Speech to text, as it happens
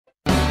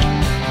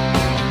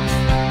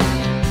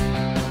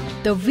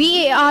The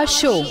VAR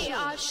Show.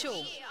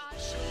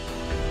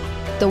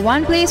 The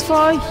one place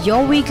for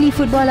your weekly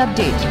football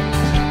update.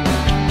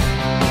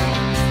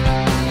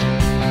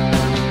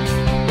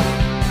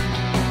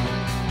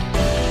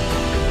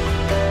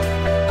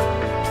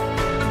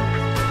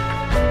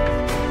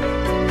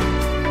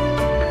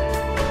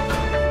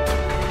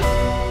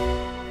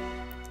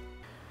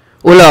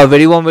 Hola,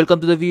 very warm welcome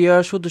to the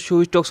VAR Show. The show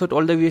which talks about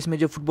all the various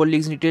major football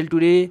leagues in detail.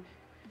 Today,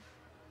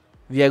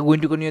 we are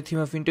going to continue a theme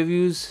of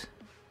interviews,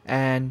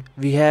 and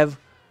we have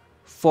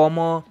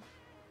former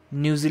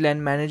New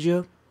Zealand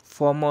manager,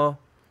 former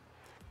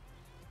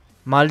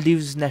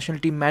Maldives national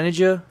team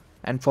manager,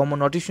 and former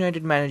Northeast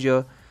United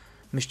manager,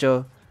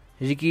 Mr.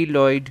 Ricki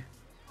Lloyd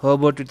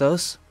Herbert with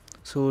us.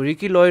 So,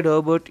 Ricki Lloyd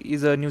Herbert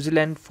is a New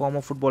Zealand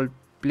former football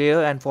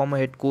player and former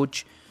head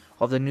coach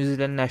of the New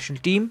Zealand national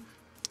team.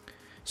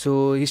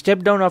 So he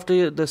stepped down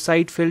after the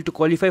side failed to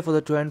qualify for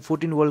the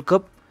 2014 World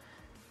Cup,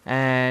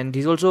 and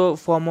he's also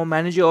former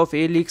manager of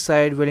A-League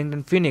side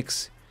Wellington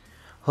Phoenix.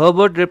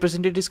 Herbert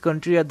represented his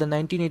country at the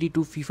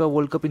 1982 FIFA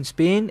World Cup in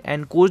Spain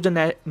and coached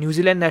the New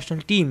Zealand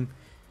national team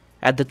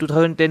at the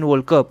 2010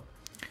 World Cup.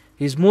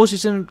 His most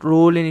recent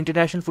role in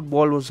international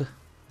football was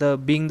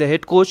being the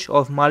head coach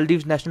of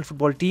Maldives national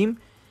football team.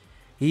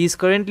 He is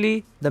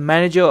currently the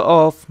manager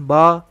of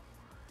Ba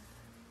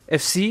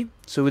F.C.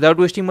 So without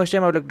wasting much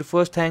time, I would like to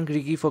first thank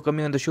Ricki for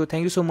coming on the show.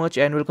 Thank you so much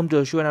and welcome to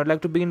the show. And I would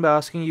like to begin by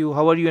asking you,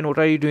 how are you and what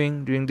are you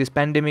doing during this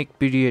pandemic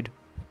period?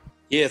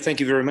 Yeah, thank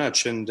you very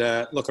much. And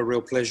look, a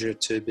real pleasure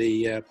to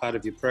be part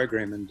of your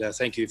program, and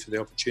thank you for the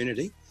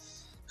opportunity.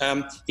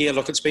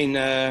 It's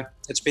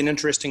been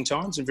interesting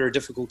times and very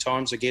difficult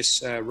times, I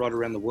guess, right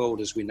around the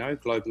world, as we know,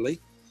 globally.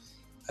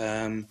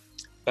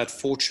 But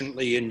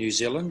fortunately in New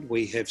Zealand,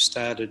 we have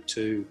started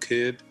to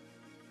curb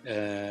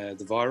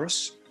the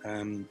virus.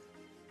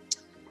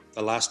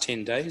 The last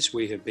 10 days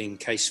we have been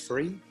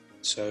case-free,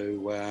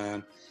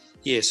 so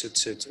yes,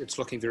 it's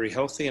looking very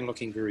healthy and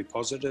looking very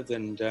positive,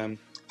 and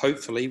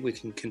hopefully we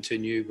can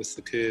continue with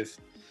the curve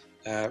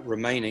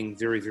remaining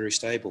very, very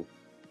stable.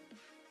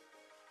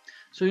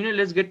 So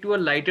let's get to a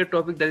lighter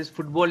topic, that is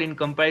football in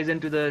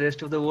comparison to the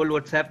rest of the world,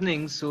 what's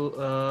happening.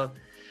 So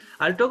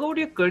I'll talk about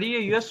your career.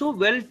 You are so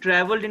well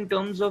traveled in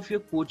terms of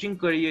your coaching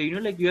career,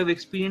 you have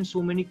experienced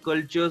so many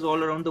cultures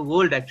all around the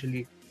world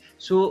actually.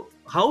 So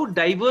how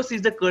diverse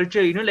is the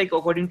culture,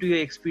 according to your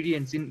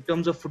experience in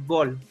terms of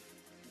football?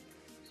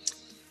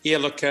 Yeah,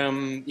 look,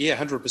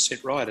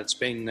 100% right. It's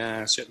been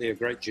certainly a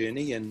great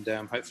journey, and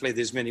hopefully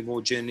there's many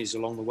more journeys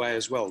along the way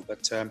as well.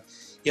 But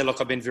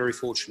I've been very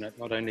fortunate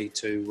not only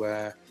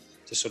to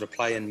sort of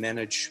play and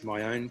manage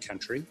my own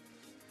country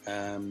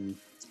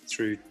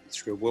through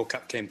a World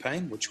Cup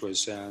campaign, which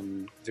was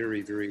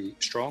very, very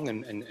strong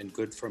and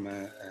good from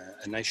a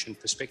nation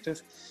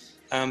perspective.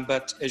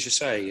 But as you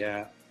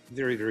say,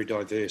 very, very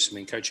diverse. I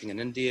mean, coaching in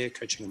India,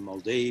 coaching in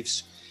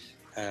Maldives,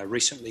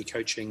 recently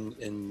coaching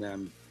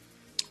in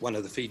one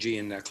of the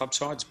Fijian club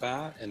sides,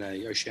 Ba, in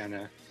a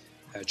Oceania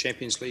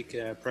Champions League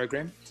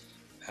program.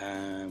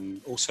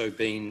 Also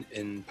been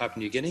in Papua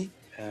New Guinea,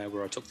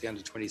 where I took the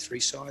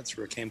under-23 side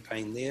through a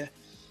campaign there.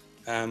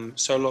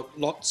 So look,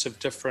 lots of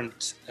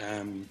different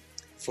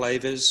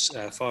flavours,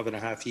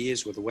 5.5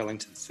 years with the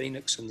Wellington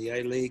Phoenix in the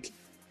A-League.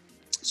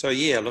 So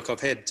yeah, look,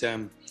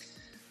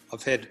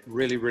 I've had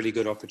really, really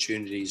good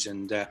opportunities,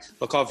 and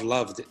I've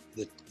loved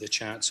the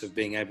chance of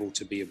being able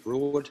to be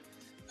abroad.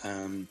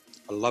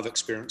 I love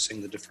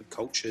experiencing the different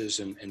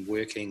cultures and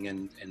working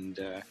and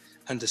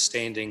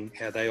understanding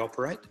how they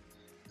operate,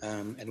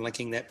 and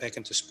linking that back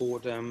into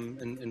sport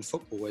in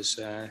football, as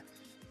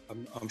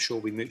I'm sure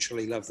we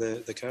mutually love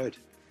the code.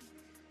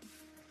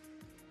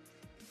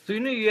 So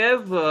you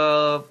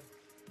have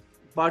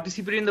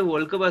participated in the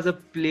World Cup as a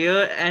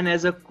player and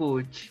as a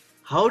coach.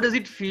 How does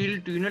it feel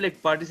to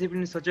participate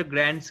in such a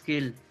grand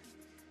scale?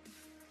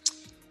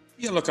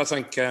 Yeah, look, I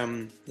think I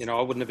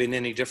wouldn't have been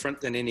any different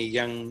than any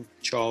young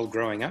child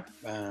growing up.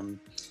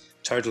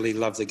 Totally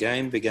loved the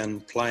game.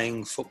 Began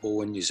playing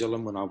football in New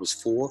Zealand when I was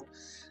 4.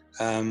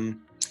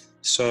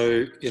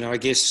 So I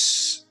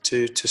guess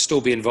to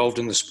still be involved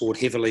in the sport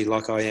heavily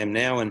like I am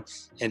now, and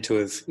to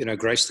have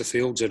graced the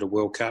fields at a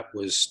World Cup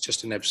was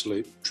just an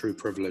absolute true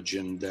privilege.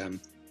 And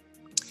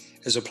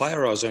as a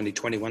player, I was only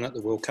 21 at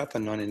the World Cup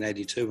in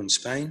 1982 in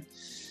Spain,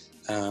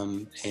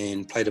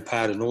 and played a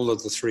part in all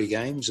of the 3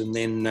 games, and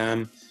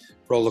then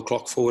roll the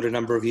clock forward a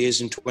number of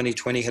years. In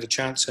 2020 had a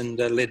chance and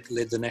led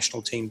the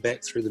national team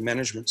back through the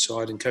management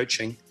side and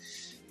coaching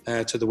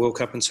to the World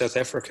Cup in South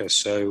Africa.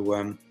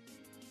 So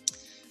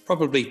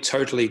probably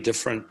totally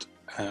different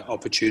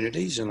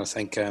opportunities, and I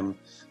think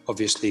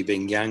obviously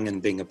being young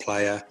and being a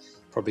player,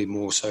 probably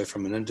more so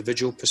from an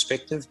individual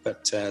perspective,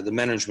 but the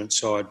management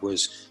side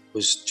was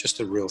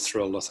just a real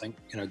thrill, I think,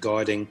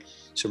 guiding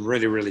some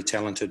really, really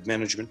talented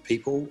management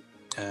people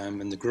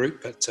in the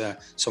group, but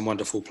some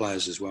wonderful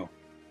players as well.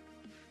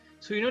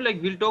 So,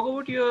 we'll talk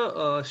about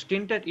your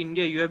stint at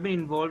India. You have been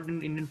involved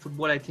in Indian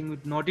football, I think,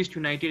 with Northeast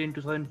United in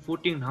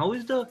 2014. How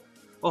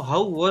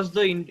was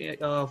the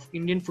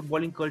Indian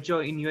footballing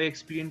culture in your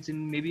experience,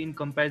 in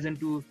comparison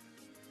to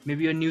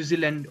maybe a New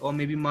Zealand or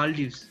maybe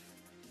Maldives?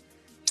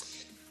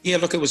 Yeah,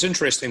 look, it was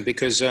interesting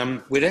because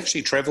we'd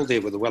actually travelled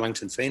there with the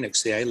Wellington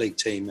Phoenix, the A-League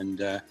team,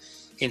 and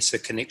hence the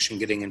connection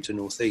getting into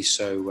Northeast.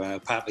 So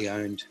partly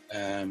owned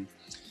in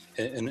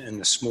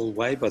a small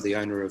way by the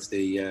owner of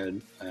the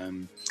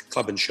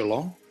club in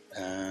Shillong,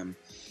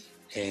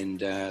 and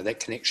that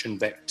connection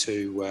back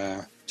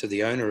to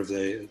the owner of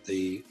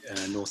the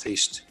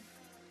Northeast,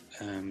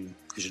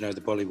 as you know,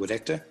 the Bollywood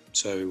actor.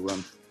 So.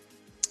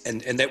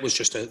 And that was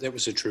that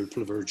was a true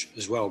privilege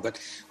as well.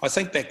 But I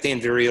think back then,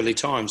 very early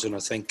times, and I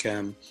think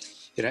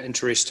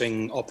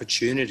interesting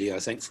opportunity, I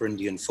think, for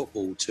Indian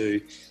football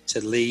to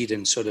lead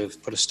and sort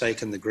of put a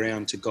stake in the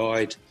ground to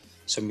guide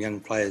some young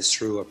players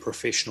through a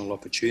professional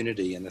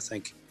opportunity. And I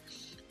think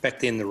back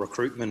then the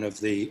recruitment of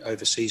the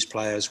overseas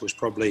players was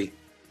probably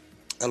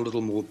a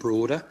little more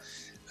broader.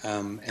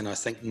 And I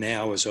think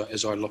now, as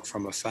I look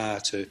from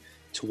afar to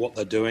what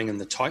they're doing and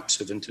the types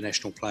of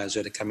international players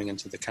that are coming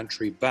into the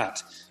country,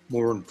 but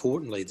more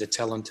importantly, the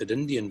talented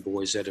Indian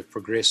boys that have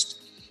progressed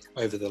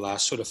over the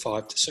last sort of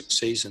 5 to 6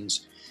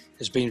 seasons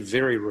has been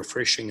very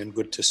refreshing and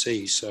good to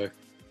see. So,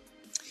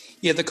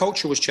 yeah, the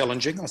culture was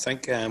challenging, I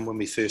think, when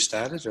we first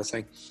started. I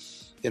think,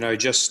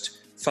 just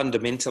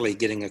fundamentally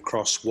getting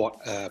across what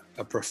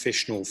a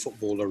professional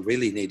footballer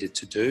really needed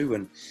to do,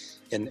 and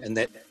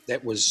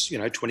that was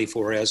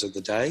 24 hours of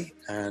the day,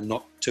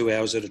 not 2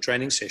 hours at a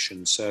training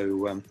session.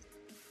 So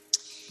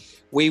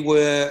we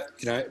were,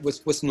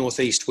 with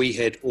Northeast, we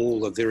had all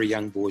the very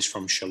young boys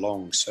from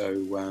Shillong.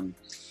 So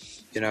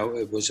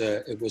it was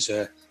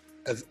a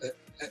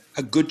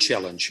good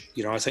challenge.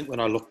 I think when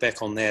I look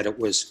back on that, it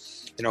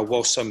was,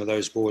 whilst some of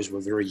those boys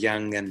were very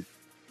young and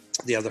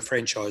the other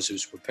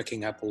franchises were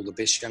picking up all the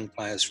best young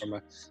players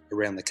from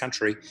around the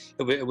country,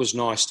 it was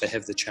nice to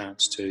have the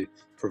chance to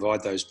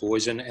provide those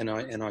boys, and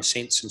I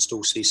sense and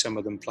still see some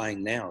of them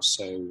playing now.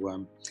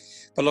 So,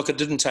 but look, it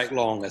didn't take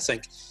long. I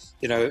think,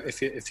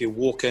 if you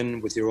walk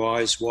in with your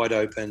eyes wide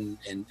open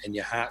and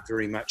your heart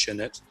very much in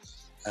it,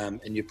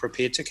 and you're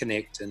prepared to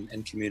connect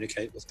and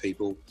communicate with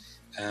people,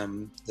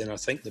 then I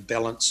think the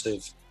balance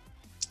of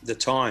the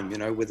time,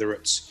 whether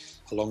it's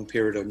a long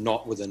period or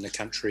not within the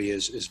country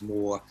is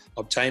more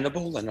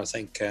obtainable, and I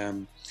think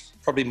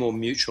probably more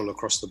mutual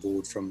across the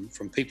board from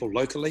people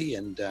locally,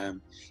 and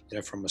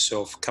from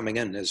myself coming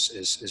in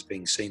as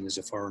being seen as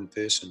a foreign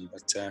person.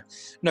 But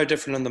no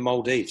different in the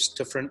Maldives,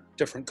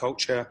 different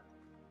culture,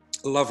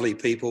 lovely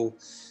people,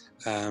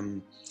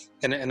 and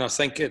I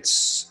think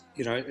it's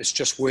it's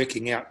just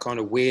working out kind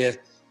of where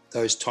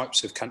those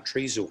types of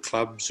countries or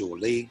clubs or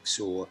leagues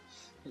or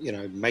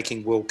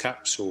making World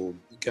Cups or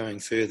going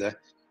further,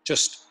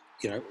 just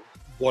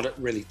what it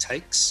really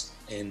takes.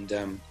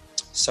 And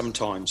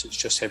sometimes it's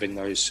just having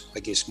those, I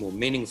guess, more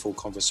meaningful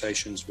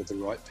conversations with the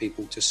right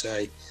people to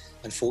say,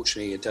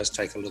 unfortunately, it does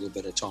take a little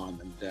bit of time,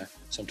 and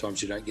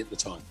sometimes you don't get the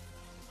time.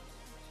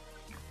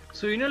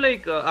 So,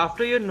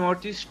 after your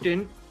Northeast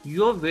stint,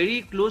 you're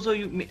very close, or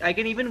I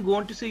can even go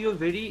on to say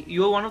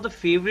you're one of the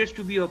favorites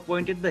to be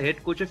appointed the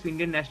head coach of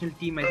Indian national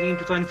team, I think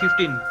in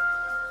 2015.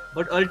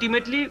 But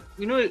ultimately,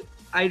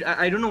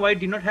 I don't know why it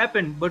did not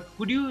happen, but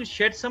could you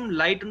shed some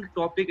light on the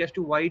topic as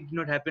to why it did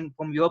not happen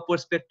from your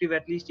perspective,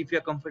 at least, if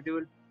you're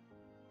comfortable?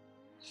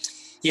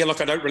 Yeah,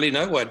 look, I don't really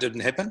know why it didn't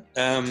happen.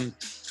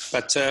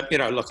 But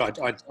look,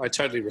 I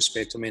totally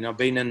respect. I mean, I've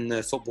been in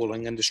the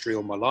footballing industry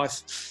all my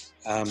life.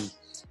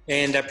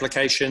 And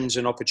applications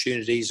and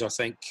opportunities, I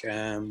think,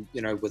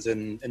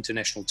 within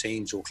international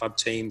teams or club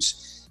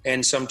teams,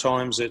 and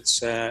sometimes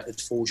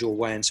it falls your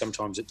way, and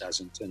sometimes it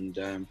doesn't.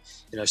 And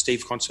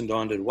Steve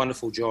Considine did a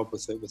wonderful job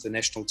with the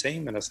national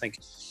team, and I think,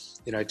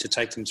 to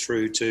take them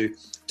through to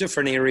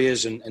different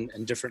areas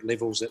and different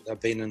levels that they've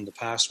been in the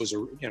past was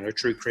a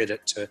true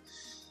credit to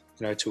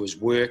his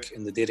work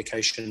and the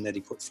dedication that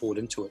he put forward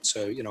into it.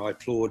 So I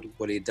applaud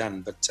what he'd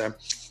done. But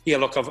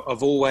look,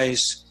 I've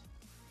always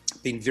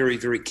been very,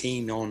 very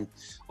keen on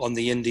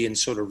the Indian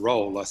sort of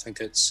role. I think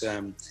it's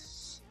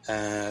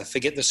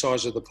forget the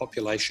size of the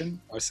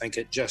population. I think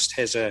it just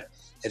has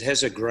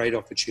a great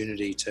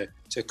opportunity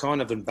to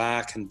kind of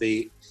embark and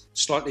be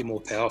slightly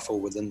more powerful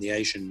within the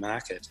Asian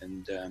market.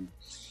 And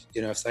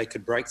if they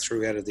could break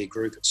through out of their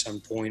group at some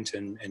point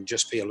and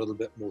just be a little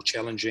bit more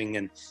challenging,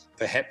 and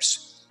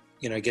perhaps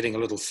getting a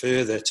little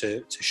further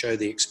to show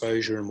the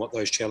exposure and what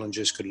those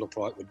challenges could look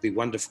like, would be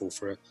wonderful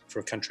for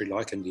a country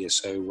like India.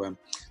 So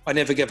I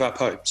never give up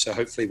hope. So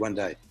hopefully one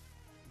day.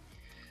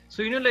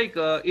 So,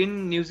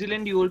 in New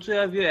Zealand, you also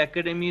have your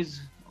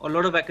academies, a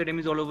lot of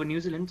academies all over New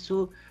Zealand.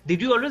 So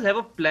did you always have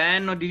a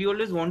plan, or did you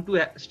always want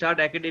to start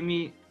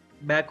academy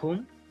back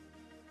home?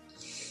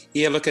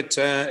 Yeah, look, it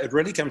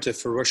really came to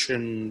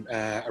fruition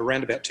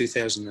around about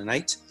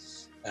 2008.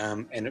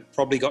 And it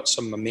probably got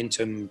some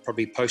momentum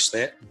probably post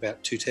that,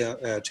 about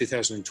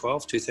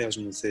 2012,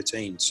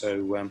 2013.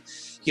 So,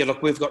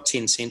 look, we've got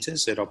 10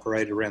 centres that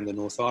operate around the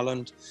North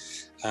Island,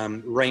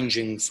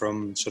 ranging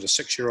from sort of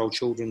 6-year-old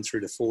children through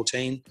to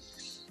 14.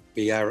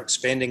 We are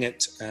expanding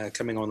it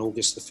coming on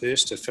August the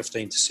 1st to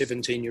 15 to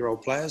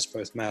 17-year-old players,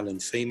 both male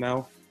and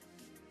female.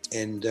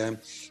 And,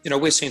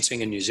 we're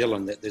sensing in New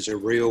Zealand that there's a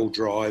real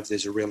drive,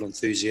 there's a real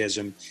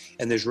enthusiasm,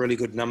 and there's really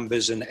good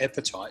numbers and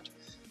appetite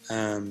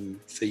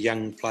for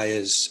young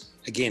players,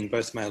 again,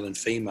 both male and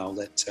female,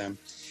 that,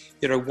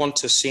 want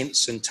to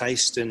sense and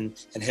taste and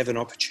have an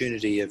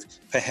opportunity of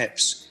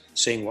perhaps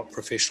seeing what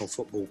professional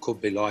football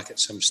could be like at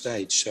some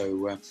stage.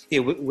 So,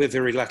 we're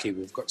very lucky.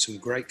 We've got some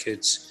great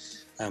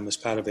kids as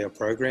part of our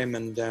program,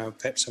 and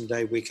perhaps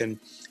someday we can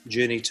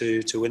journey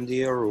to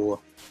India or,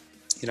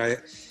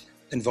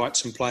 invite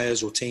some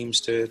players or teams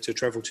to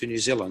travel to New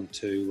Zealand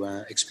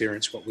to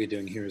experience what we're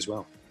doing here as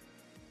well.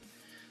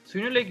 So,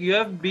 you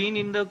have been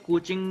in the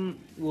coaching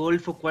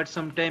world for quite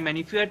some time, and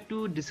if you had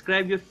to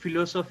describe your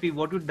philosophy,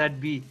 what would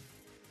that be?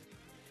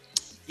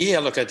 Yeah,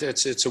 look,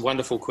 it's a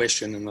wonderful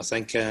question, and I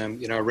think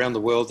around the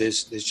world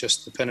there's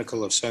just the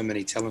pinnacle of so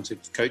many talented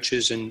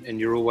coaches, and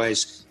you're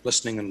always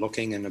listening and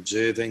looking and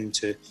observing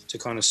to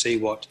kind of see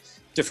what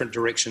different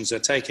directions they're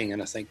taking.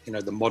 And I think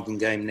the modern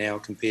game now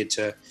compared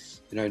to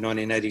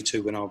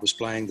 1982 when I was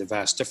playing, the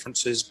vast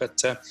differences. But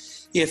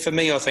for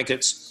me, I think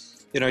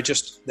it's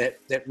just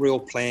that real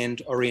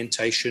planned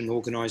orientation,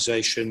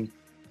 organisation,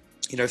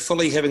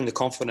 fully having the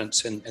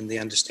confidence and the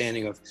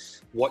understanding of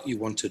what you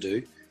want to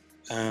do.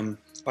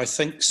 I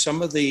think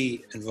some of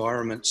the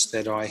environments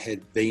that I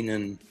had been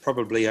in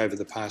probably over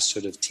the past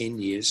sort of 10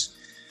 years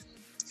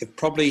have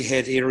probably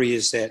had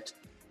areas that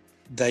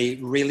they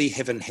really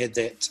haven't had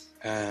that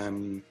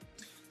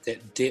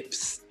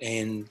depth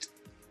and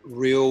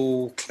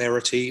real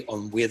clarity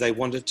on where they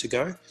wanted to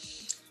go.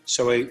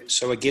 So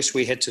I guess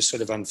we had to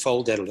sort of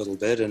unfold that a little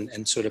bit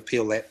and sort of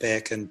peel that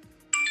back and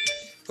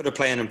put a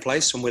plan in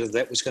place, and whether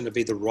that was going to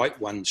be the right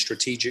one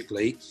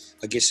strategically,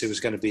 I guess there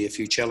was going to be a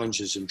few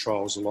challenges and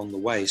trials along the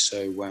way.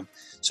 So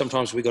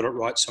sometimes we got it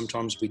right,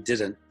 sometimes we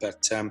didn't.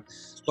 But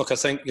look, I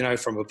think,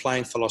 from a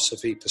playing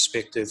philosophy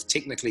perspective,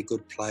 technically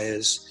good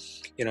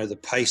players, the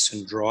pace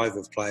and drive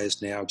of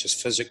players now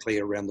just physically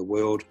around the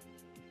world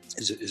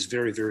is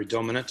very, very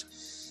dominant.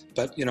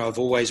 But, I've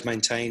always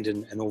maintained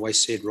and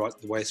always said right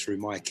the way through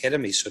my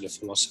academy sort of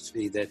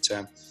philosophy that,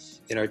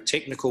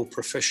 technical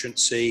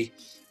proficiency,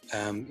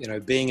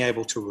 being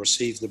able to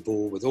receive the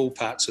ball with all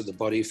parts of the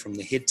body from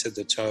the head to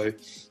the toe,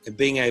 and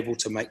being able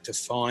to make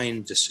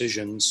defined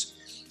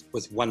decisions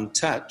with one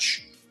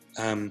touch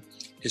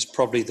is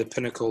probably the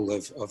pinnacle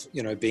of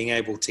being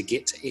able to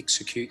get to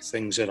execute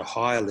things at a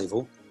higher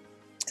level.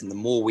 And the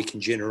more we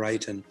can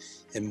generate and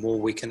more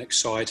we can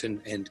excite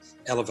and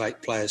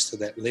elevate players to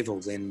that level,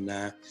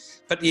 then.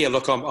 But yeah,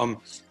 look, I'm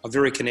a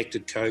very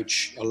connected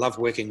coach. I love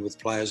working with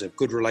players. I have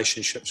good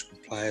relationships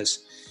with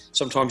players.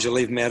 Sometimes you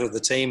leave them out of the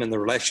team and the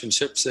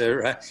relationships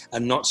are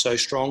not so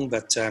strong.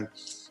 But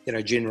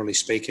generally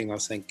speaking, I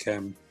think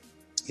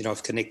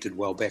I've connected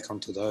well back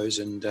onto those.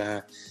 And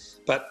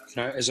but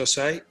as I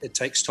say, it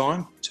takes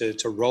time to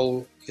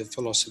roll your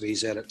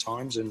philosophies out at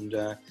times,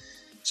 and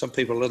some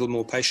people are a little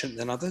more patient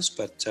than others.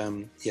 But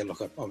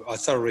look, I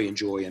thoroughly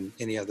enjoy, and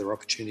any other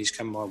opportunities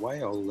come my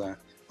way, I'll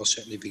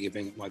certainly be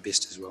giving it my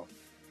best as well.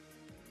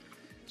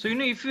 So,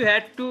 if you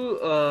had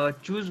to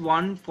choose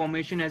one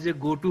formation as a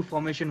go-to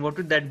formation, what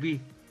would that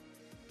be?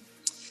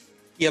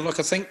 Yeah,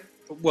 look, I think,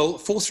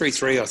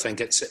 4-3-3, I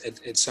think it's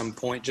at some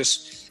point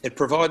it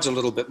provides a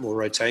little bit more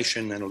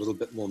rotation and a little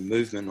bit more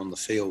movement on the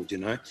field,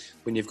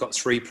 When you've got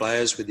three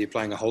players, whether you're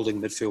playing a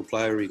holding midfield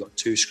player or you've got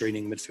two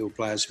screening midfield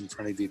players in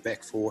front of your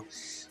back four,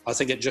 I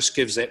think it just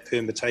gives that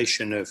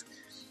permutation of,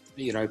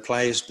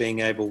 players being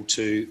able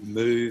to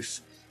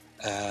move,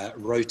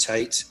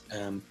 rotate,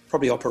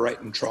 probably operate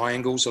in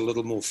triangles a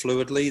little more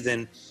fluidly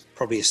than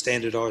probably a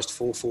standardised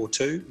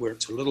 4-4-2, where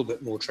it's a little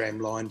bit more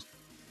tramlined,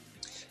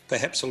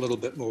 perhaps a little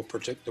bit more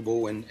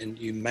predictable, and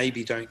you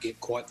maybe don't get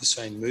quite the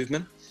same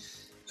movement.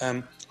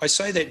 I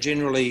say that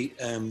generally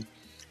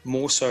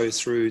more so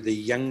through the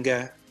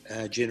younger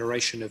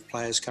generation of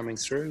players coming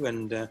through,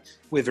 and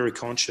we're very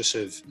conscious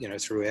of,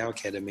 through our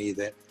academy,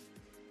 that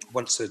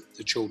once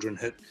the children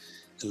hit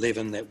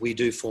 11, that we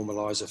do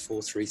formalise a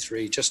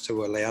 4-3-3 just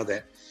to allow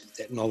that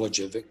knowledge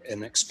of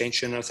an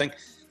expansion. I think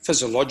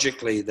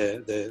physiologically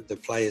the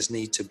players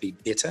need to be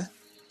better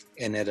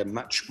and at a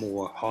much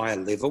more higher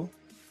level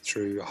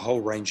through a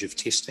whole range of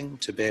testing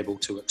to be able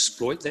to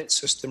exploit that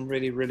system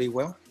really, really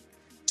well.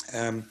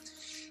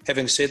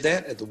 Having said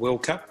that, at the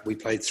World Cup we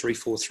played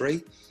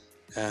 3-4-3.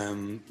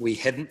 We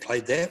hadn't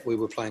played that. We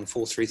were playing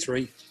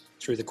 4-3-3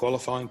 through the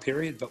qualifying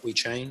period, but we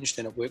changed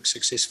and it worked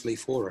successfully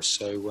for us.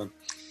 So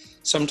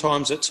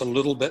sometimes it's a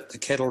little bit the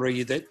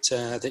cavalry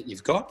that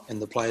you've got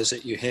and the players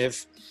that you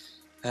have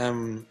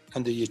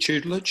under your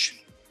tutelage.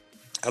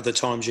 Other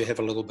times you have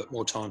a little bit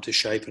more time to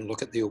shape and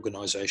look at the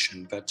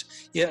organisation. But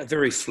yeah, a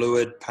very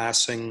fluid,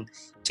 passing,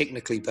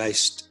 technically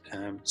based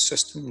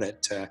system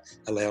that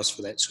allows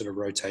for that sort of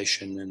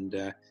rotation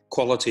and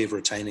quality of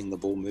retaining the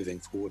ball moving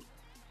forward.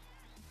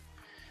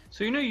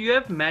 So, you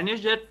have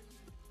managed at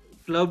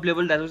club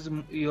level. That was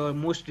your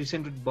most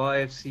recent with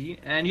Ba F.C.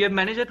 and you have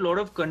managed at a lot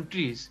of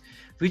countries.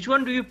 Which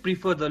one do you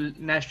prefer, the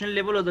national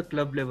level or the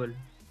club level?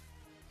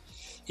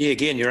 Yeah,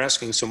 again, you're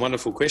asking some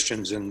wonderful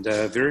questions and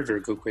very,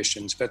 very good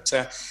questions. But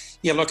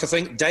yeah, look, I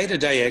think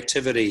day-to-day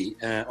activity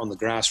on the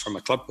grass from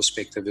a club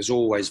perspective is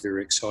always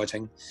very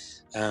exciting.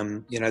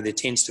 There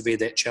tends to be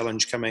that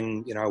challenge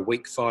coming, a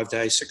week, 5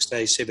 days, 6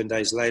 days, 7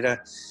 days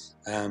later.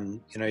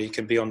 You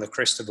can be on the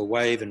crest of a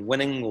wave and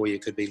winning, or you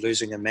could be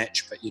losing a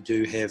match, but you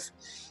do have,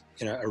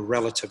 a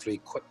relatively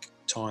quick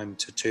time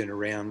to turn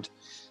around.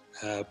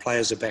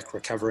 Players are back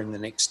recovering the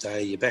next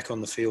day. You're back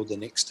on the field the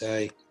next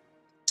day.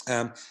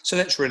 So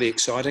that's really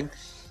exciting.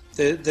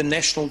 The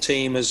national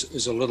team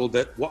is a little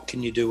bit, what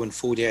can you do in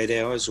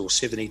 48 hours or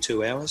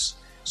 72 hours?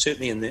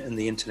 Certainly in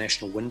the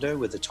international window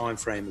where the time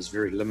frame is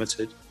very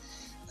limited.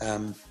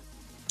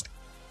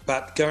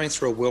 But going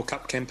through a World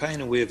Cup campaign,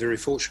 and we're very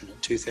fortunate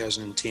in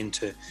 2010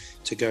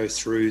 to go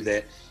through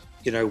that.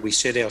 We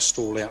set our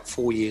stall out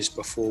 4 years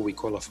before we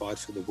qualified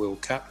for the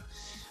World Cup.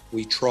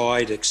 We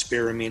tried,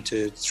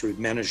 experimented through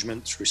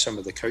management, through some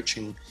of the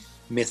coaching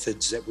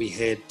methods that we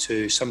had,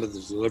 to some of the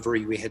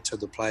delivery we had to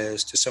the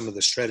players, to some of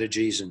the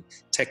strategies and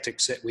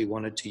tactics that we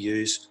wanted to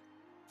use.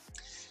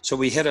 So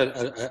we had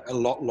a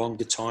lot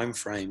longer time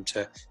frame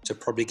to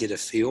probably get a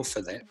feel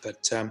for that.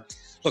 But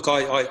look,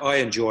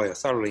 I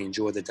thoroughly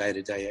enjoy the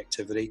day-to-day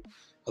activity.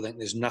 I think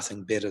there's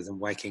nothing better than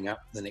waking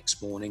up the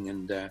next morning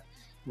and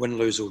win,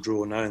 lose or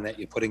draw, knowing that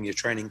you're putting your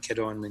training kit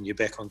on and you're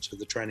back onto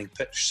the training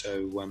pitch.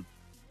 So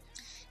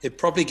it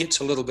probably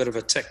gets a little bit of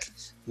a tick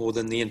more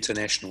than the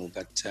international,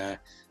 but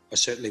I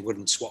certainly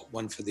wouldn't swap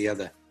one for the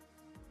other.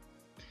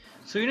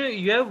 So,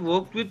 you have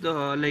worked with,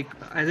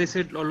 as I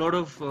said, a lot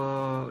of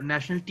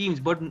national teams,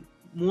 but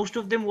most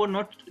of them were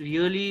not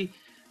really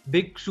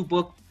big,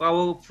 super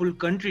powerful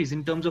countries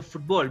in terms of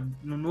football.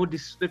 No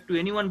disrespect to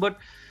anyone, but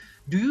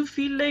do you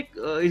feel like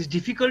it's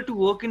difficult to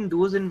work in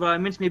those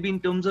environments, maybe in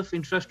terms of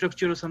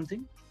infrastructure or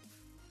something?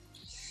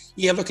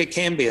 Yeah, look, it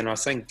can be. And I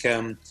think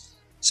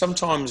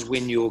sometimes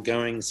when you're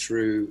going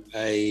through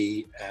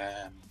a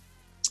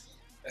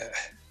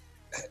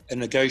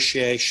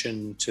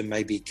negotiation to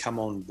maybe come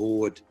on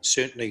board,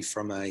 certainly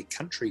from a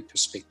country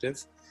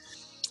perspective,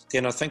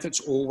 then I think it's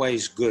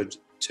always good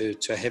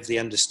to have the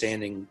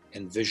understanding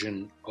and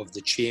vision of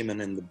the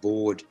chairman and the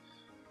board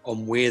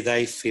on where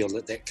they feel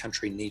that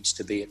country needs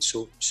to be at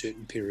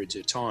certain periods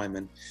of time.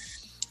 And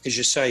as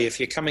you say, if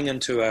you're coming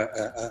into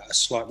a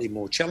slightly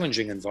more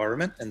challenging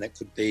environment, and that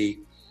could be,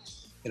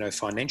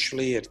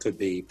 financially, it could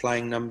be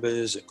playing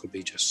numbers, it could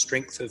be just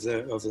strength of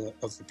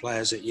the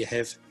players that you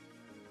have,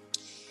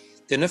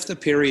 then if the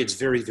period's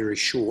very, very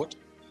short,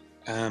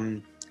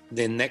 then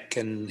that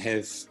can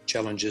have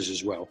challenges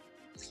as well.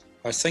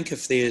 I think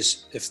if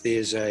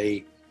there's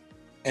a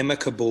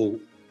amicable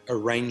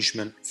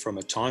arrangement from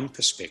a time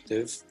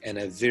perspective and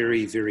a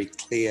very, very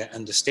clear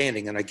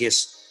understanding, and I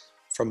guess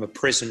from a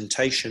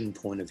presentation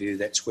point of view,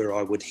 that's where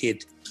I would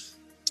head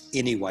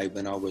anyway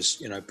when I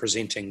was,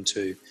 presenting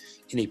to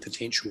any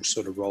potential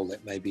sort of role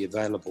that may be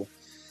available,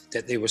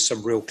 that there was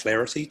some real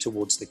clarity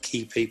towards the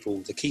key people,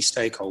 the key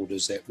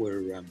stakeholders that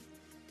were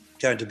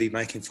going to be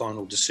making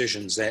final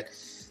decisions, that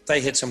they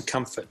had some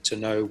comfort to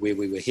know where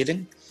we were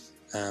heading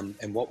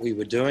and what we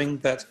were doing.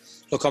 But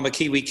look, I'm a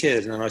Kiwi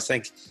kid, and I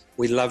think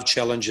we love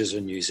challenges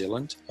in New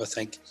Zealand. I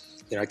think,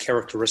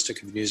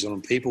 characteristic of New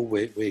Zealand people,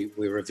 we're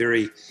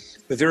very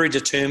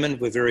determined,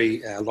 we're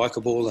very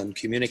likeable and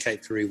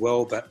communicate very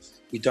well, but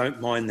we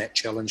don't mind that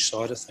challenge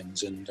side of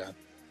things. And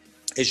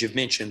as you've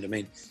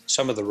mentioned,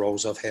 some of the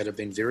roles I've had have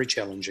been very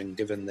challenging,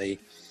 given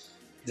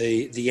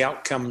the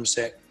outcomes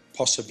that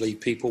possibly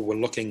people were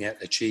looking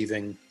at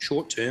achieving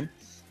short term,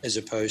 as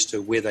opposed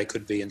to where they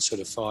could be in sort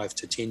of 5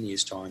 to 10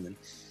 years time.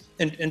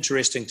 And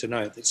interesting to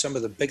note that some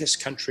of the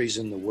biggest countries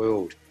in the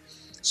world,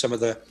 some of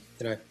the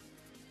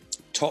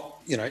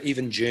top,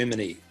 even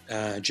Germany,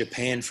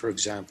 Japan, for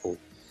example,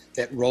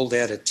 that rolled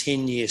out a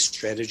 10-year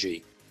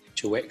strategy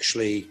to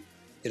actually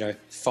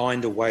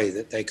find a way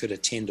that they could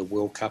attend a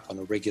World Cup on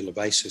a regular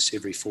basis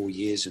every 4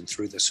 years and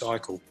through the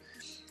cycle.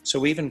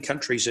 So even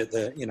countries at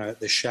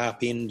the sharp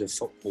end of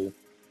football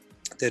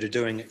that are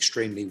doing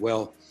extremely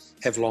well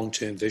have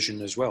long-term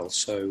vision as well.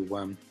 So,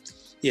 I'm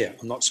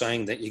not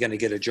saying that you're going to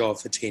get a job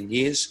for 10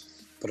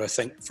 years, but I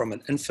think from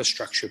an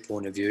infrastructure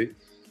point of view,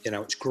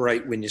 it's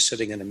great when you're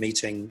sitting in a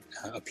meeting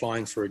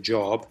applying for a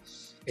job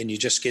and you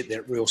just get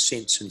that real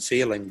sense and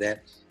feeling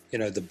that,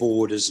 the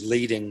board is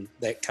leading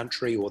that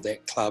country or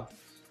that club,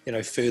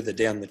 further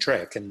down the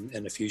track. And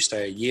if you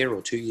stay a year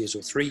or 2 years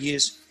or 3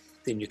 years,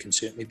 then you can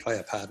certainly play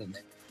a part in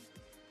that.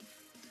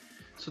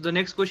 So the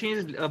next question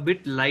is a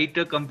bit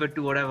lighter compared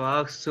to what I've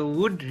asked. So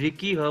would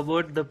Ricki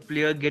Herbert, the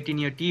player, get in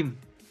your team?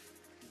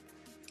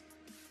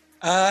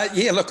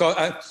 Look,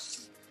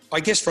 I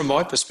guess from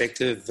my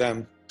perspective,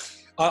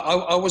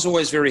 I was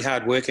always very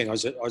hardworking. I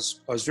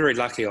was very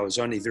lucky. I was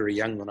only very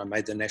young when I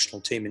made the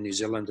national team in New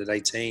Zealand at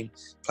 18.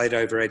 Played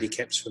over 80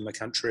 caps for my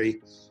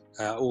country,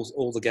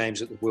 all the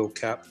games at the World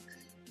Cup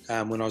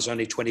when I was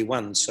only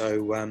 21.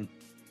 So,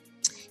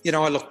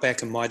 I look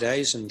back in my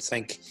days and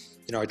think,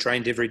 I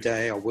trained every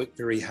day. I worked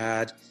very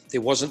hard.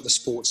 There wasn't the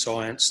sports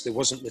science. There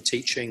wasn't the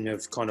teaching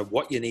of kind of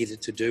what you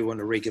needed to do on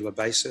a regular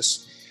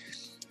basis.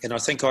 And I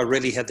think I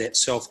really had that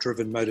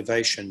self-driven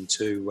motivation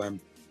to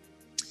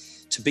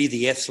be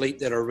the athlete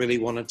that I really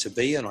wanted to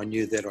be, and I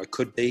knew that I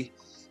could be,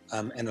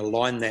 and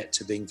align that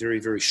to being very,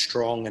 very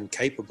strong and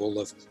capable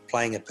of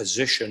playing a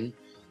position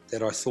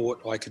that I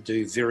thought I could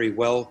do very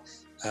well.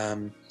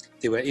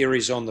 There were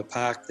areas on the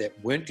park that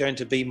weren't going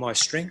to be my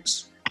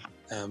strengths.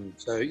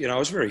 So, I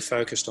was very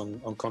focused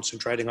on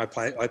concentrating. I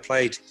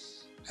played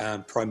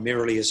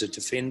primarily as a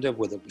defender,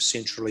 whether it was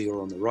centrally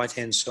or on the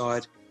right-hand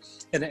side.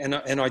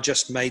 And I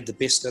just made the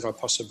best that I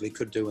possibly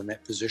could do in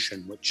that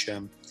position, which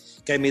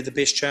gave me the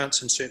best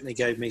chance and certainly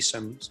gave me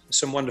some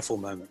wonderful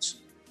moments.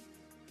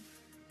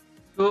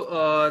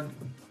 So,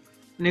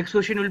 next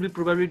question will be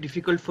probably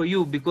difficult for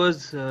you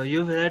because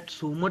you've had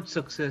so much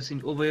success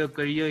over your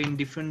career in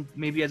different,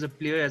 maybe as a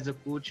player, as a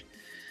coach.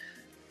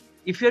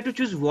 If you had to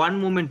choose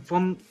one moment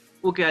from,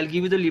 okay, I'll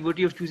give you the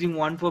liberty of choosing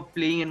one for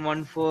playing and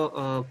one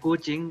for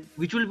coaching,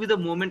 which will be the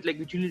moment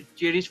which you will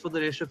cherish for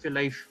the rest of your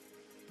life?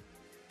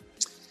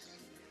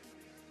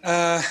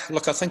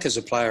 Look, I think as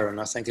a player, and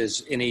I think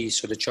as any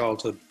sort of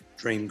childhood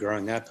dream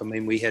growing up, I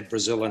mean, we had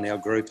Brazil in our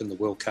group in the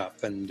World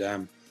Cup,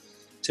 and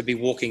to be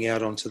walking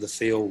out onto the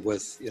field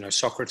with,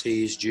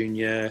 Socrates,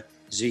 Junior,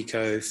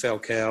 Zico,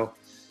 Falcao,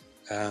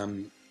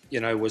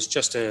 was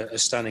just a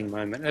stunning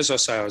moment. As I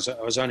say, I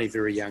was only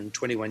very young,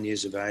 21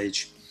 years of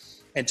age,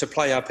 and to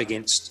play up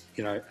against,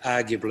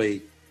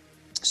 arguably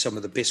some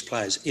of the best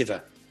players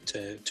ever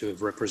to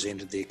have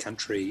represented their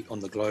country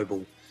on the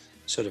global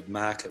sort of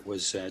market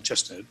was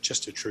just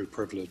a true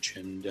privilege.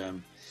 And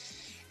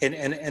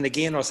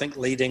again, I think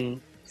leading,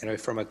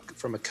 from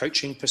a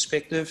coaching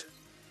perspective,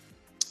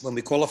 when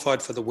we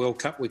qualified for the World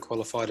Cup, we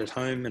qualified at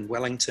home in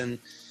Wellington,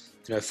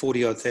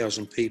 40-odd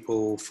thousand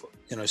people,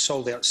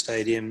 sold out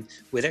stadium.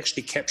 We'd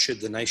actually captured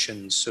the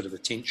nation's sort of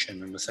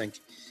attention. And I think,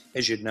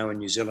 as you'd know, in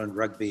New Zealand,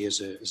 rugby is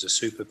a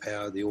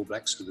superpower. The All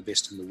Blacks are the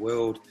best in the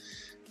world.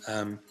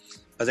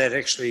 But that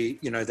actually,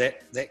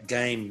 that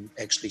game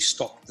actually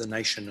stopped the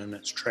nation in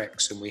its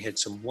tracks, and we had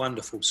some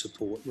wonderful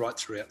support right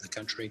throughout the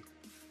country.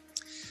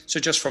 So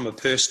just from a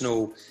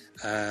personal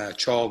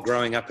child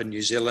growing up in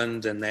New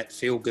Zealand and that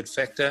feel-good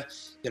factor,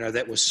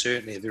 that was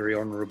certainly a very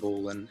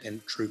honourable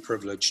and true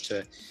privilege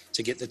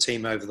to get the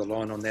team over the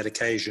line on that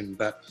occasion.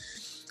 But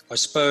I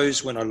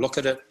suppose when I look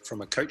at it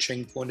from a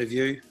coaching point of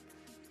view,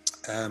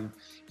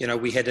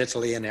 we had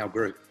Italy in our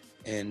group,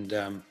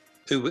 and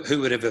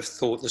who would ever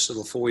thought this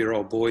little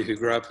 4-year-old boy who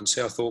grew up in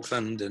South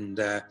Auckland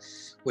and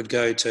would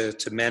go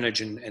to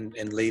manage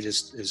and lead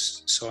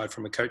his side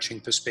from a coaching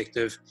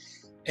perspective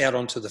out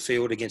onto the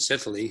field against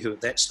Italy, who at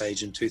that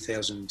stage in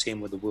 2010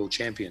 were the world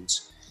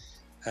champions.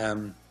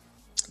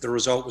 The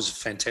result was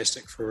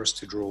fantastic for us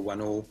to draw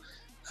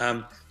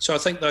 1-1. So I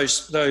think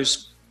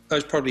those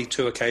probably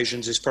two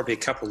occasions, there's probably a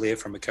couple there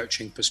from a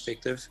coaching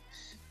perspective.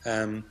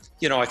 I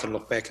can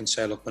look back and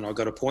say, look, when I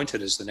got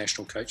appointed as the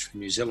national coach for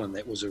New Zealand,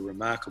 that was a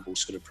remarkable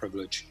sort of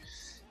privilege.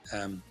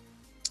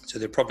 So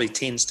there probably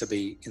tends to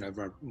be,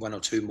 one or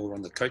two more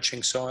on the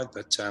coaching side.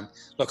 But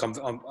look,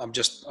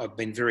 I've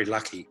been very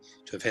lucky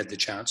to have had the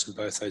chance in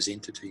both those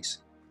entities.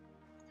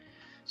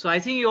 So I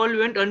think you all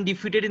went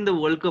undefeated in the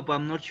World Cup.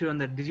 I'm not sure on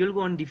that. Did you all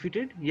go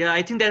undefeated? Yeah,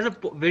 I think there's a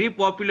very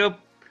popular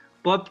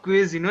pop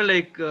quiz,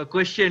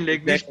 question,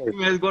 Exactly. Which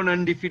team has gone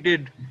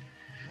undefeated?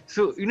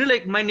 So,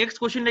 my next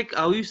question,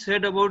 how you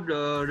said about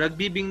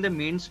rugby being the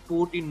main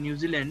sport in New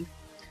Zealand.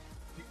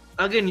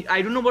 Again,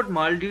 I don't know about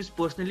Maldives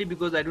personally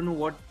because I don't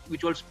know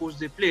which all sports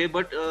they play.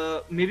 But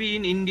maybe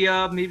in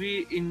India,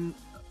 maybe in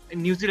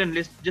New Zealand,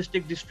 let's just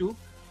take these two.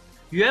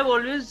 You have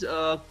always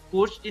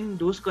coached in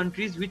those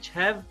countries which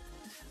have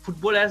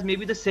football as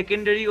maybe the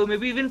secondary or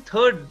maybe even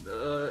third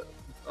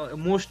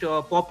most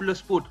popular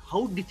sport.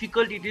 How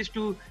difficult it is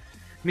to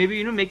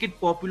maybe, make it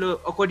popular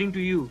according to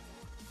you?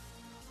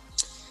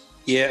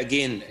 Yeah,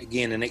 again,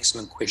 an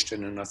excellent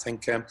question. And I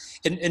think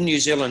in New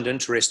Zealand,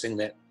 interesting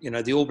that,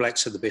 the All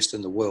Blacks are the best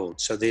in the world.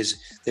 So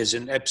there's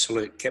an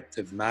absolute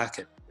captive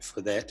market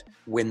for that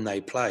when they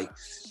play.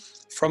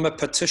 From a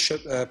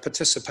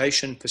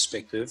participation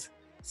perspective,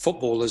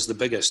 football is the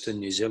biggest in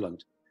New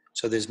Zealand.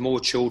 So there's more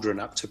children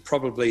up to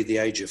probably the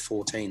age of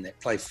 14 that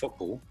play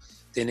football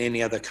than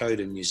any other code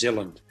in New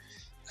Zealand.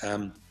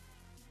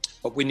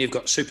 But when you've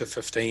got Super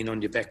 15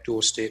 on your back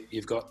doorstep,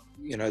 you've got,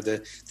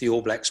 the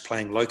All Blacks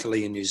playing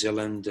locally in New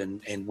Zealand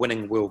and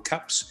winning World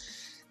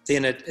Cups,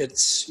 then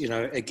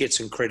it gets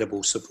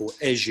incredible support,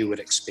 as you would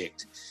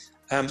expect.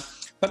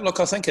 But look,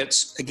 I think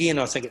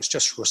it's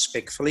just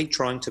respectfully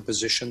trying to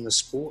position the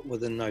sport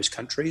within those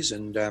countries.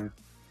 And,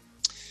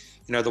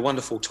 the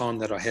wonderful time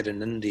that I had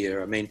in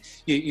India, I mean,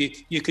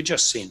 you could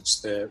just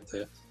sense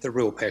the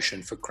real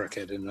passion for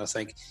cricket. And I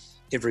think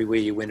everywhere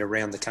you went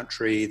around the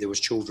country, there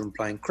was children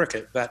playing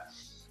cricket. But,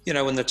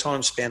 in the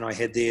time span I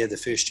had there, the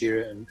first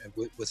year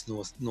with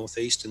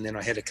Northeast, and then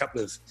I had a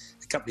couple of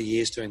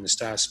years doing the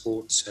Star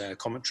Sports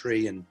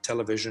commentary and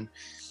television,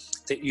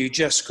 that you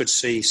just could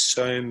see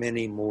so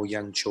many more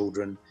young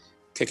children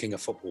kicking a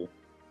football.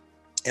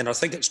 And I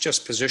think it's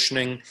just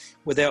positioning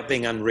without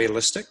being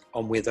unrealistic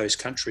on where those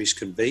countries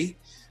can be.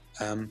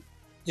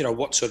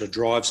 what sort of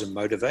drives and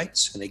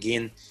motivates. And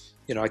again,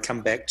 I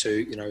come back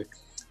to,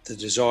 the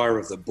desire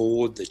of the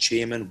board, the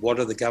chairman, what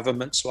are the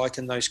governments like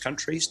in those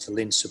countries to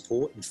lend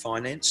support and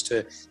finance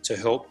to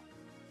help,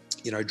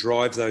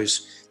 drive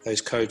those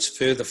codes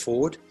further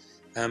forward,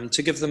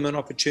 to give them an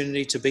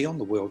opportunity to be on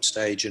the world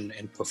stage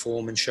and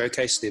perform and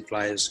showcase their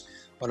players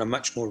on a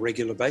much more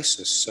regular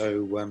basis.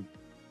 So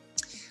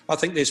I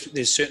think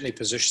there's certainly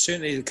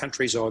the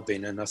countries I've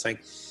been in. I think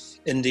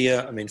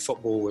India,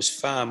 football was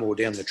far more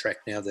down the track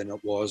now than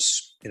it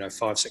was,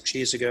 5-6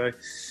 years ago.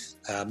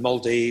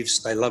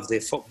 Maldives, they love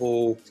their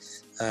football.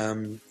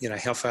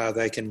 How far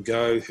they can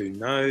go, who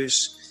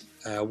knows?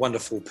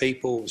 Wonderful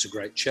people. It was a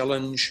great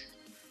challenge.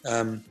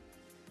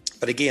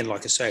 But again,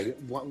 like I say,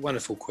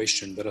 wonderful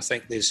question. But I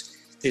think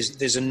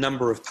there's a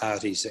number of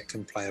parties that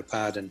can play a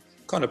part in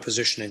kind of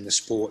positioning the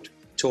sport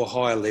to a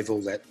higher level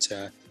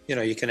that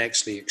you can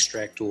actually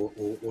extract or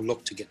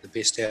look to get the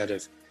best out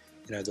of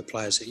the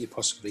players that you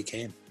possibly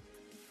can.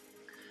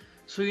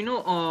 So,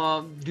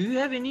 do you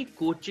have any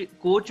coach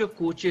or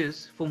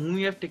coaches from whom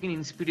you have taken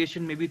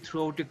inspiration maybe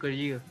throughout your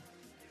career?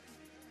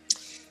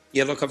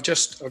 Yeah, look, I've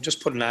just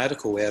put an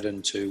article out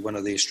into one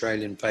of the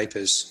Australian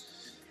papers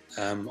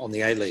on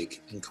the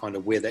A-League and kind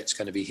of where that's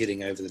going to be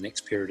heading over the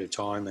next period of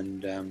time.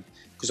 And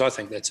because I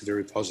think that's a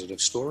very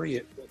positive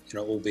story,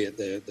 albeit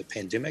the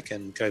pandemic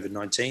and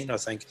COVID-19, I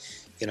think,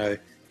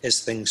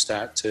 as things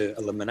start to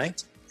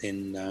eliminate,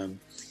 then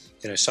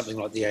something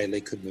like the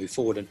A-League could move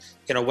forward. And,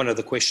 one of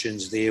the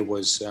questions there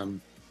was, I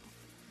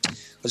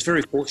was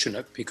very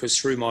fortunate because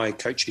through my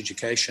coach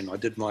education, I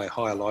did my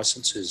higher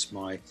licenses,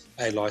 my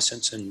A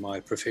license and my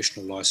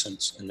professional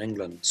license in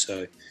England.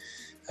 So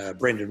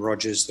Brendan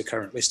Rodgers, the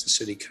current Leicester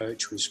City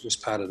coach, was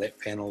part of that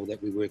panel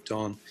that we worked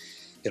on.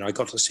 I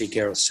got to see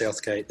Gareth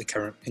Southgate, the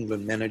current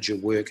England manager,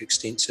 work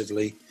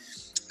extensively.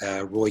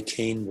 Roy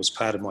Keane was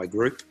part of my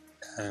group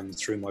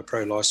through my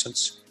pro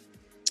license.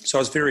 So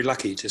I was very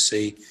lucky to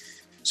see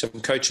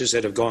some coaches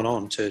that have gone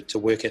on to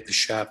work at the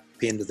sharp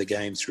end of the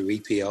game through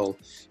EPL,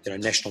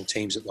 national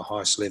teams at the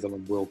highest level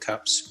and World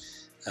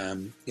Cups,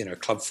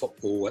 club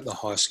football at the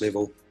highest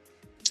level,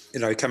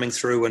 coming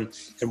through and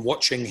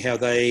watching how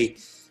they,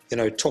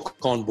 took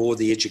on board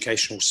the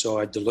educational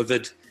side,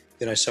 delivered,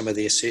 some of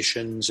their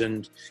sessions.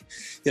 And,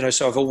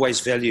 so I've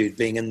always valued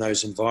being in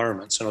those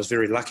environments, and I was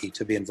very lucky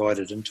to be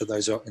invited into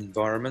those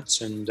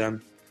environments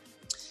and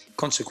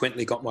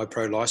consequently got my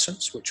pro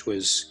license, which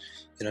was,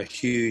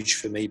 huge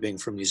for me being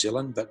from New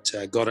Zealand, but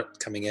got it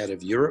coming out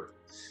of Europe.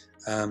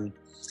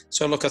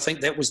 So look, I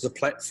think that was the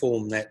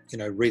platform that,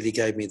 really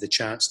gave me the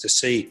chance to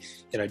see,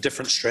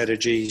 different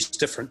strategies,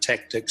 different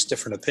tactics,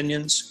 different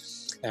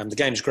opinions. The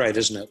game's great,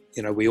 isn't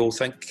it? We all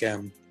think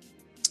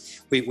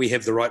we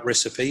have the right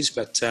recipes,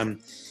 but,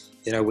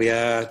 we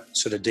are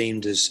sort of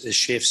deemed as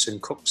chefs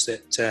and cooks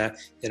that,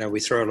 we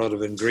throw a lot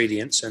of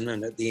ingredients in,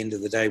 and at the end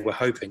of the day, we're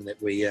hoping that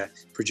we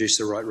produce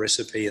the right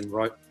recipe and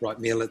right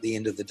meal at the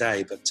end of the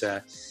day. But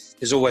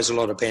there's always a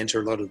lot of banter,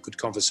 a lot of good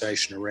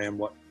conversation around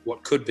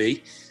what could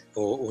be,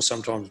 or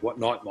sometimes what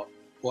might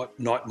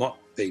not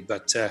be.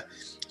 But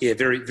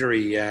very,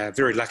 very,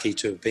 very lucky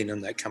to have been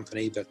in that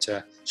company, but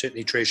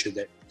certainly treasured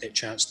that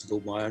chance to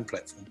build my own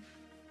platform.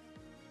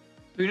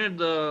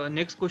 The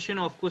next question,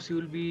 of course,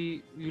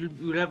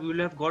 you'll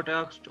have got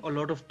asked a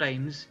lot of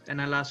times,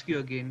 and I'll ask you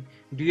again.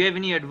 Do you have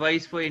any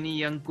advice for any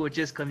young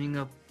coaches coming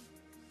up?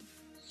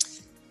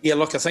 Yeah,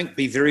 look, I think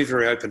be very,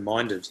 very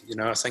open-minded.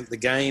 I think the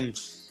game,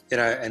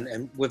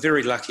 and we're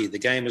very lucky. The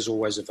game is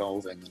always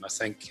evolving, and I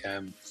think,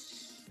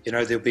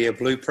 there'll be a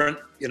blueprint.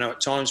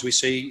 At times we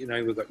see,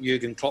 we've got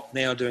Jurgen Klopp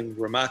now doing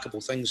remarkable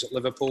things at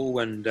Liverpool,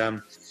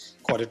 and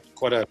quite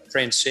a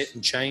trendset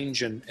and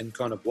change and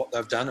kind of what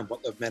they've done and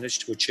what they've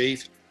managed to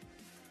achieve.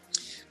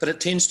 But it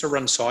tends to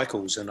run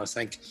cycles, and I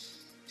think,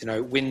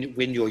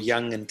 when you're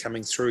young and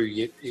coming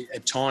through,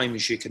 at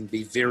times you can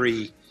be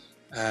very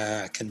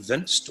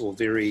convinced or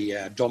very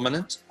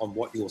dominant on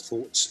what your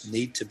thoughts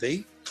need to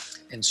be,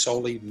 and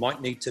solely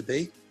might need to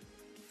be.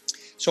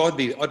 So I'd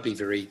be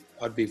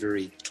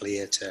very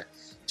clear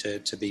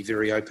to be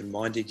very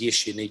open-minded.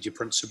 Yes, you need your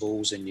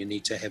principles, and you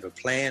need to have a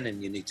plan,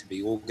 and you need to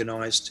be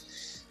organised.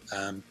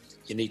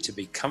 You need to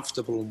be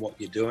comfortable in what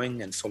you're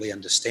doing and fully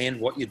understand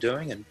what you're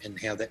doing and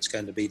how that's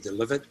going to be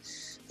delivered.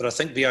 But I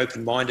think be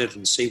open-minded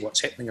and see what's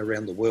happening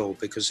around the world,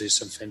 because there's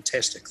some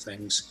fantastic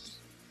things.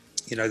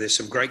 There's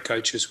some great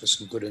coaches with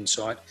some good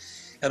insight.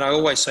 And I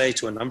always say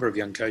to a number of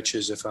young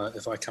coaches, if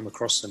I come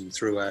across them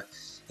through a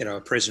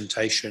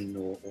presentation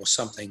or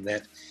something,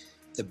 that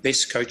the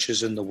best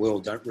coaches in the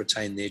world don't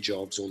retain their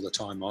jobs all the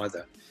time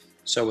either.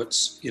 So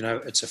it's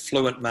a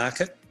fluent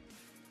market.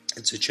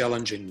 It's a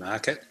challenging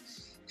market.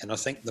 And I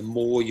think the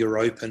more you're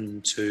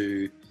open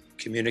to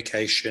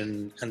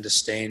communication,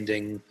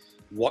 understanding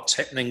what's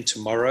happening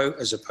tomorrow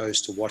as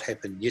opposed to what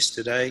happened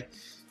yesterday,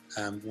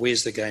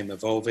 where's the game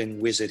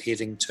evolving, where's it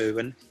heading to,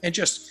 and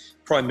just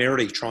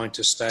primarily trying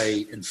to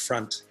stay in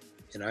front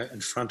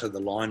of the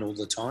line all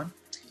the time.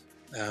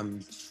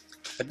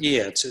 But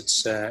yeah,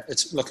 it's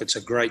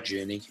a great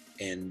journey,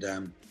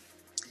 and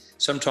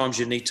sometimes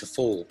you need to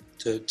fall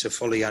to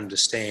fully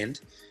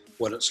understand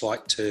what it's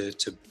like to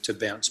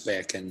bounce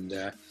back. And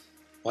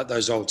like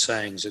those old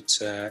sayings,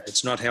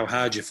 it's not how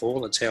hard you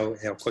fall, it's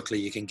how quickly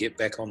you can get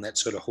back on that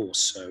sort of horse.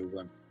 So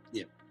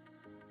yeah.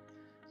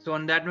 So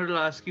on that note, I'll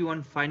ask you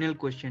one final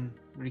question,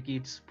 Ricki.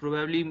 It's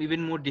probably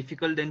even more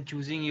difficult than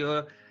choosing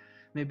your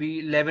maybe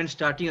 11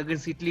 starting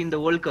against Italy in the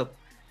World Cup.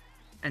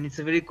 And it's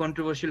a very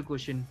controversial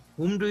question.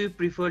 Whom do you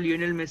prefer,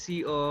 Lionel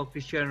Messi or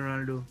Cristiano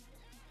Ronaldo?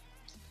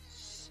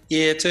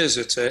 Yeah, it is.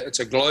 It's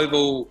a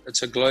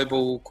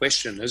global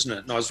question, isn't it?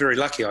 And I was very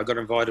lucky. I got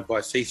invited by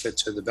FIFA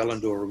to the Ballon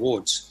d'Or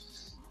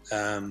Awards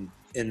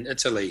in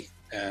Italy,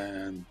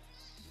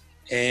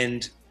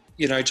 and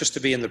just to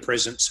be in the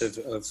presence of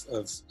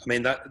I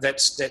mean,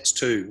 that's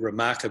two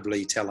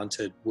remarkably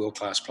talented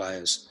world-class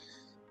players.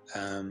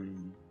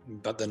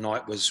 But the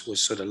night was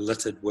sort of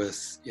littered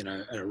with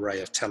an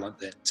array of talent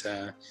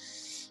that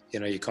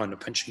you're kind of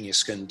pinching your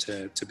skin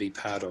to be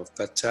part of.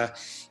 But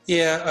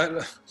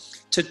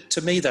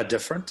to me they're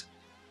different.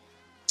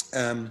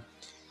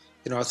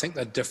 I think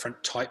they're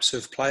different types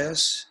of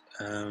players.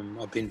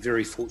 I've been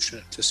very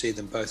fortunate to see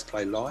them both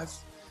play live.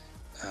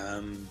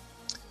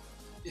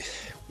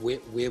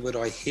 Where would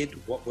I head?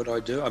 What would I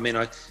do? I mean,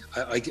 I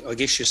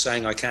guess you're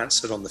saying I can't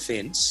sit on the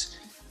fence.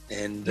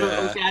 And no,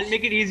 okay, I'll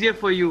make it easier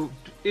for you.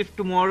 If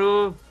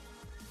tomorrow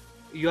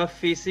you are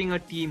facing a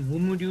team,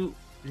 whom would you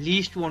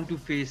least want to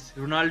face,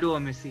 Ronaldo or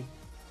Messi?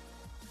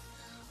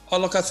 Oh,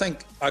 look, I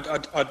think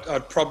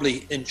I'd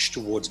probably inch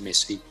towards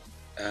Messi,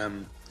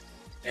 and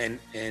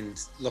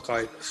look,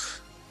 I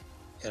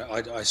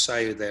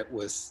say that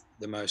with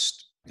the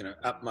most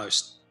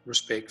utmost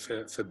respect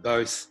for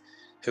both,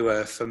 who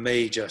are for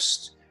me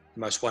just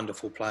the most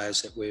wonderful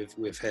players that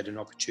we've had an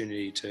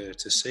opportunity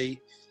to see.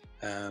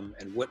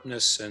 And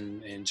witness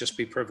and just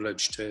be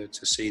privileged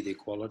to see their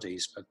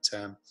qualities. But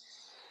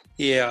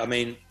I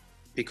mean,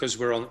 because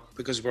we're on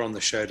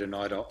the show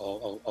tonight,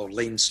 I'll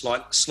lean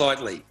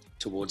slightly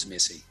towards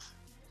Messi.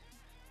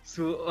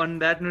 So on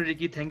that note,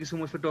 Ricki, thank you so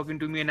much for talking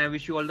to me, and I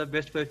wish you all the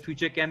best for your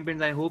future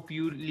campaigns. I hope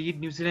you lead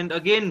New Zealand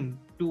again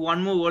to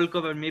one more World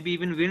Cup and maybe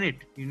even win it.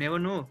 You never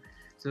know.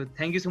 So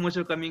thank you so much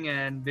for coming,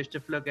 and best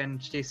of luck,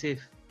 and stay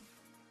safe.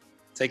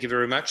 Thank you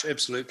very much.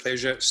 Absolute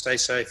pleasure. Stay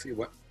safe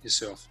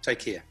yourself. Take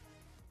care.